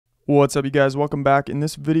What's up, you guys? Welcome back. In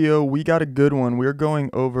this video, we got a good one. We're going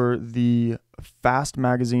over the Fast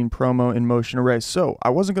Magazine promo in Motion Array. So I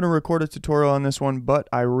wasn't going to record a tutorial on this one, but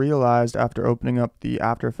I realized after opening up the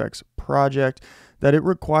After Effects project that it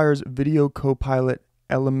requires Video Copilot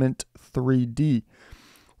Element 3D.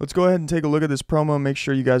 Let's go ahead and take a look at this promo. Make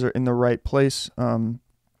sure you guys are in the right place.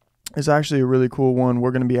 It's actually a really cool one.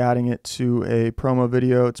 We're going to be adding it to a promo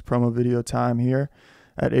video. It's promo video time here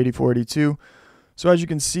at 8482. So as you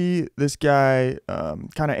can see, this guy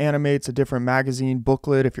kind of animates a different magazine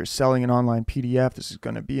booklet. If you're selling an online PDF, this is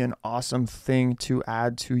going to be an awesome thing to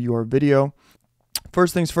add to your video.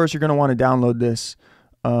 First things first, you're going to want to download this.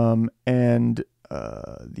 The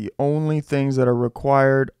only things that are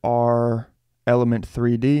required are Element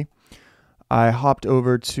 3D. I hopped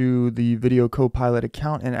over to the Video Copilot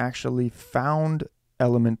account and actually found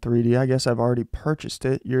Element 3D. I guess I've already purchased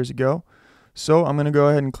it years ago. So I'm going to go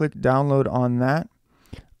ahead and click download on that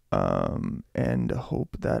and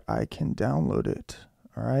hope that I can download it.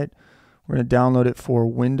 All right, we're going to download it for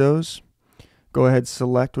Windows. Go ahead,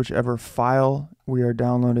 select whichever file we are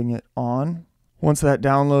downloading it on. Once that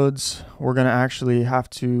downloads, we're going to actually have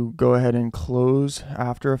to go ahead and close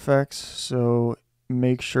After Effects. So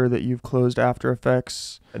make sure that you've closed After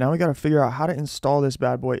Effects. And now we got to figure out how to install this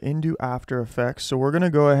bad boy into After Effects. So we're going to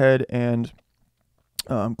go ahead and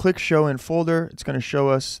click show in folder. It's going to show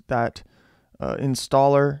us that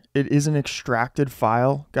installer. It is an extracted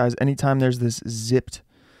file. Guys, anytime there's this zipped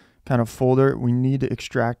kind of folder, we need to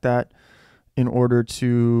extract that in order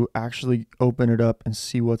to actually open it up and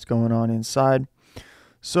see what's going on inside.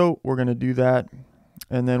 So we're going to do that.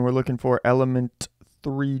 And then we're looking for Element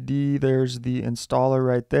 3D. There's the installer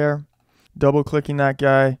right there. Double clicking that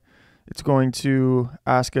guy. It's going to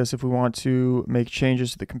ask us if we want to make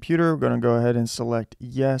changes to the computer. We're going to go ahead and select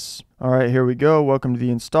yes. All right, here we go. Welcome to the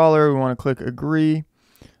installer. We want to click agree.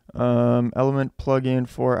 Element plugin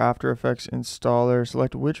for After Effects installer.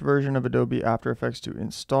 Select which version of Adobe After Effects to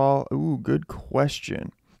install. Ooh, good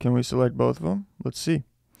question. Can we select both of them? Let's see.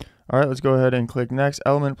 All right, let's go ahead and click next.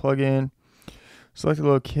 Element plugin. Select the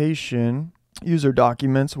location. User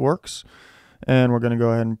documents works. And we're going to go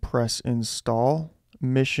ahead and press install.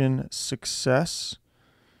 Mission success.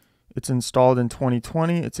 It's installed in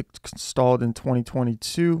 2020. It's installed in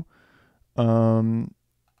 2022.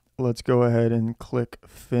 Let's go ahead and click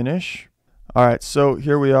finish. All right, so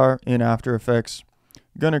here we are in After Effects.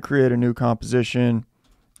 Gonna create a new composition.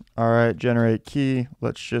 All right, generate key.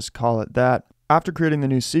 Let's just call it that. After creating the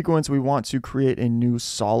new sequence, we want to create a new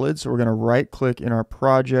solid. So we're gonna right click in our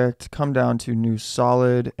project, come down to new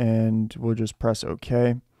solid, and we'll just press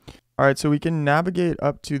OK. All right, so we can navigate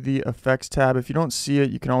up to the Effects tab. If you don't see it,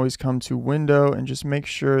 you can always come to Window and just make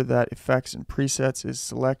sure that Effects and Presets is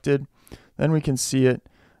selected. Then we can see it,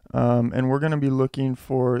 and we're going to be looking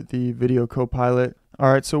for the Video Copilot.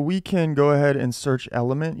 All right, so we can go ahead and search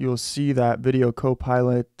Element. You'll see that Video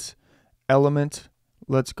Copilot element.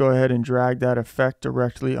 Let's go ahead and drag that effect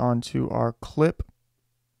directly onto our clip.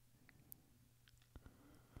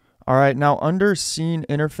 All right, now under Scene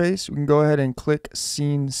Interface, we can go ahead and click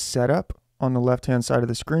Scene Setup on the left-hand side of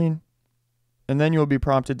the screen. And then you'll be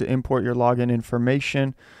prompted to import your login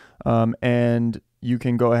information. And you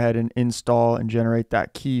can go ahead and install and generate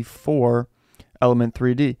that key for Element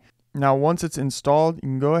 3D. Now, once it's installed, you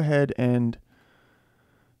can go ahead and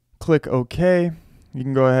click OK. You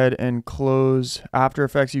can go ahead and close After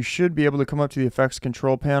Effects. You should be able to come up to the Effects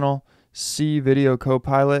Control Panel, see Video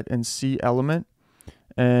Copilot, and see Element.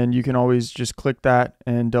 And you can always just click that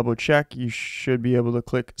and double check. You should be able to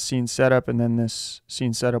click Scene Setup, and then this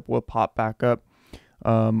Scene Setup will pop back up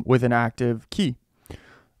with an active key.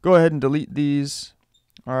 Go ahead and delete these.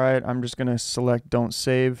 All right, I'm just gonna select Don't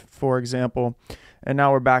Save, for example. And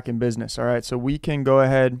now we're back in business. All right, so we can go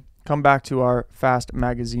ahead, come back to our Fast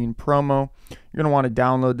Magazine promo. You're gonna wanna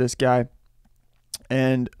download this guy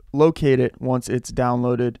and locate it once it's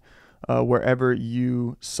downloaded wherever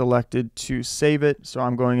you selected to save it. So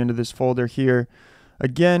I'm going into this folder here.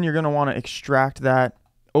 Again, you're going to want to extract that,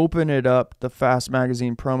 open it up. The Fast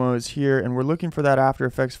Magazine promo is here, and we're looking for that After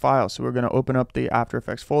Effects file. So we're going to open up the After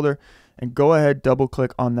Effects folder and go ahead, double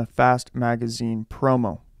click on the Fast Magazine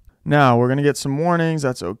promo. Now we're going to get some warnings.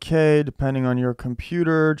 That's okay. Depending on your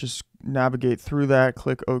computer, just navigate through that,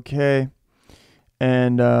 click OK.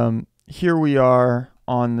 And here we are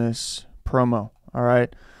on this promo. All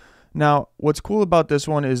right. Now, what's cool about this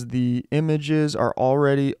one is the images are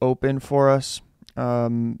already open for us,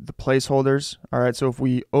 the placeholders. All right, so if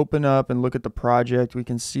we open up and look at the project, we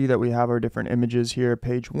can see that we have our different images here.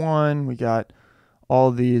 Page 1, we got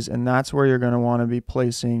all these, and that's where you're going to want to be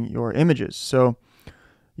placing your images. So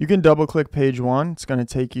You can double click page 1. It's going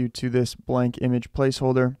to take you to this blank image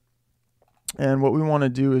placeholder. And what we want to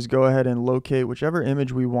do is go ahead and locate whichever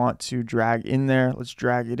image we want to drag in there. Let's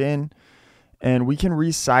drag it in, and we can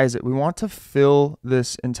resize it. We want to fill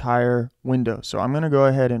this entire window. So I'm going to go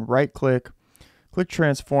ahead and right click, click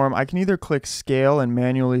transform. I can either click scale and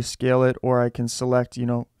manually scale it, or I can select,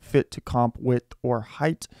 fit to comp width or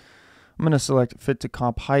height. I'm going to select fit to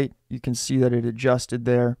comp height. You can see that it adjusted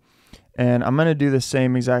there. And I'm going to do the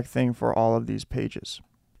same exact thing for all of these pages.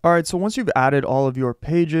 All right, so once you've added all of your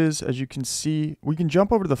pages, as you can see, we can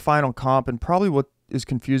jump over to the final comp, and probably what is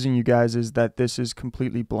confusing you guys is that this is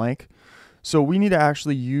completely blank. So we need to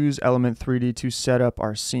actually use Element 3D to set up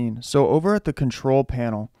our scene. So over at the control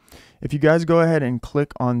panel, if you guys go ahead and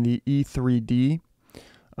click on the E3D,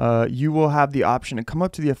 you will have the option to come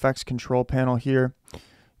up to the effects control panel here.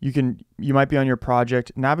 You might be on your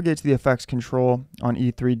project, navigate to the effects control on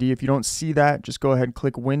E3D. If you don't see that, just go ahead and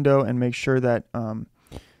click window and make sure that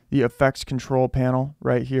the effects control panel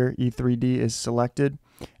right here, E3D, is selected,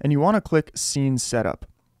 and you want to click scene setup.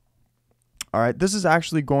 All right, this is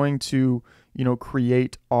actually going to,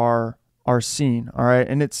 create our scene. All right,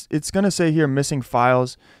 and it's going to say here missing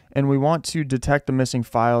files, and we want to detect the missing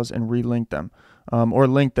files and relink them, or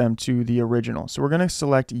link them to the original. So we're going to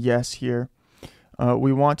select yes here.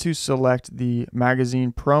 We want to select the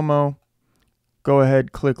magazine promo. Go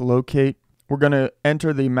ahead, click locate. We're going to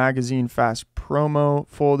enter the magazine fast promo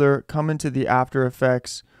folder, come into the After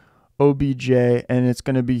Effects, OBJ, and it's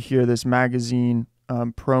going to be here, this magazine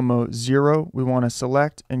promo 0. We want to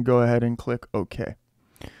select and go ahead and click OK.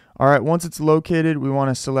 All right, once it's located, we want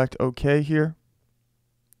to select OK here.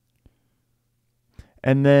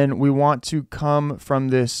 And then we want to come from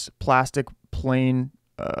this plastic plane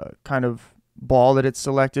kind of ball that it's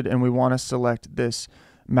selected, and we want to select this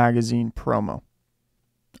magazine promo.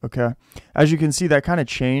 Okay, as you can see, that kind of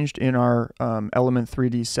changed in our Element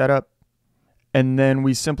 3D setup, and then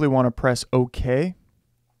we simply want to press OK.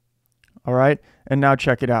 All right, and now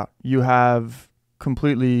check it out. You have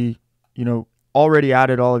completely, already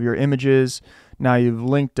added all of your images. Now you've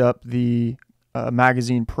linked up the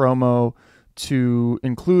magazine promo to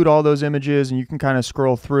include all those images, and you can kind of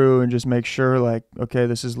scroll through and just make sure, like, okay,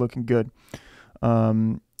 this is looking good.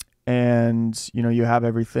 And you have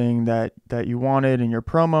everything that you wanted in your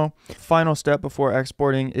promo. Final step before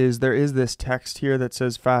exporting is there is this text here that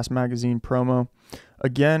says Fast Magazine Promo.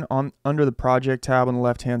 Again, under the project tab on the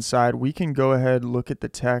left hand side, we can go ahead, look at the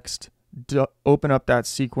text, open up that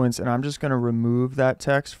sequence, and I'm just going to remove that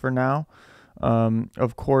text for now.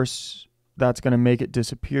 Of course, that's going to make it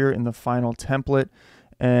disappear in the final template.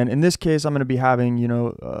 And in this case, I'm going to be having,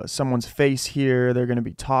 someone's face here. They're going to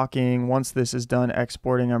be talking. Once this is done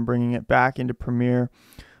exporting, I'm bringing it back into Premiere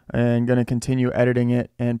and going to continue editing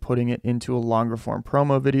it and putting it into a longer form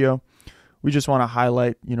promo video. We just want to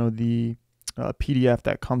highlight, the PDF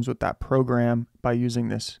that comes with that program by using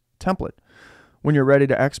this template. When you're ready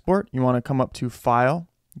to export, you want to come up to File,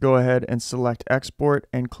 go ahead and select Export,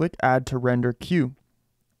 and click Add to Render Queue.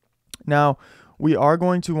 Now, we are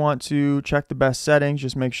going to want to check the best settings.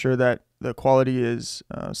 Just make sure that the quality is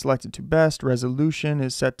selected to best, resolution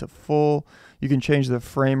is set to full. You can change the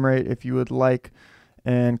frame rate if you would like,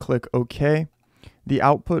 and click OK. The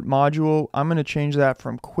output module, I'm going to change that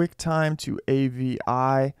from QuickTime to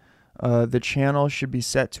AVI. The channel should be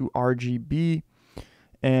set to RGB,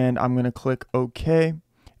 and I'm going to click OK.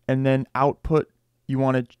 And then output, you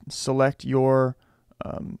want to select your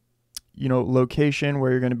location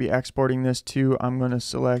where you're going to be exporting this to. I'm going to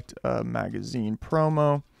select magazine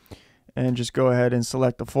promo and just go ahead and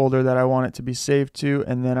select the folder that I want it to be saved to,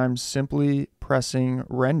 and then I'm simply pressing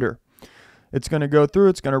render. It's going to go through,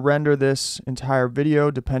 it's going to render this entire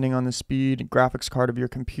video depending on the speed graphics card of your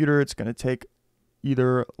computer. It's going to take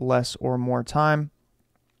either less or more time,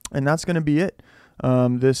 and that's going to be it.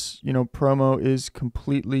 This promo is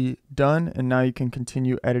completely done, and now you can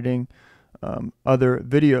continue editing other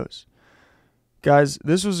videos. Guys,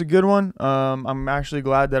 this was a good one. I'm actually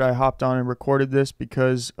glad that I hopped on and recorded this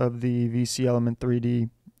because of the VC Element 3D.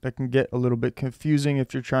 That can get a little bit confusing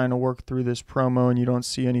if you're trying to work through this promo and you don't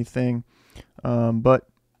see anything. But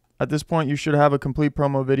at this point, you should have a complete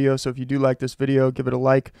promo video. So if you do like this video, give it a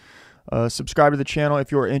like. Subscribe to the channel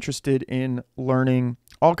if you're interested in learning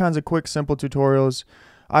all kinds of quick, simple tutorials.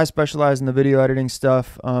 I specialize in the video editing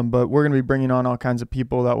stuff, but we're going to be bringing on all kinds of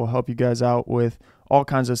people that will help you guys out with all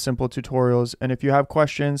kinds of simple tutorials. And if you have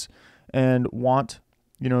questions and want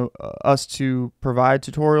us to provide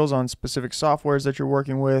tutorials on specific softwares that you're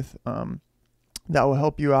working with that will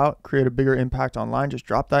help you out, create a bigger impact online, just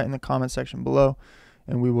drop that in the comment section below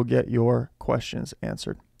and we will get your questions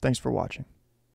answered. Thanks for watching.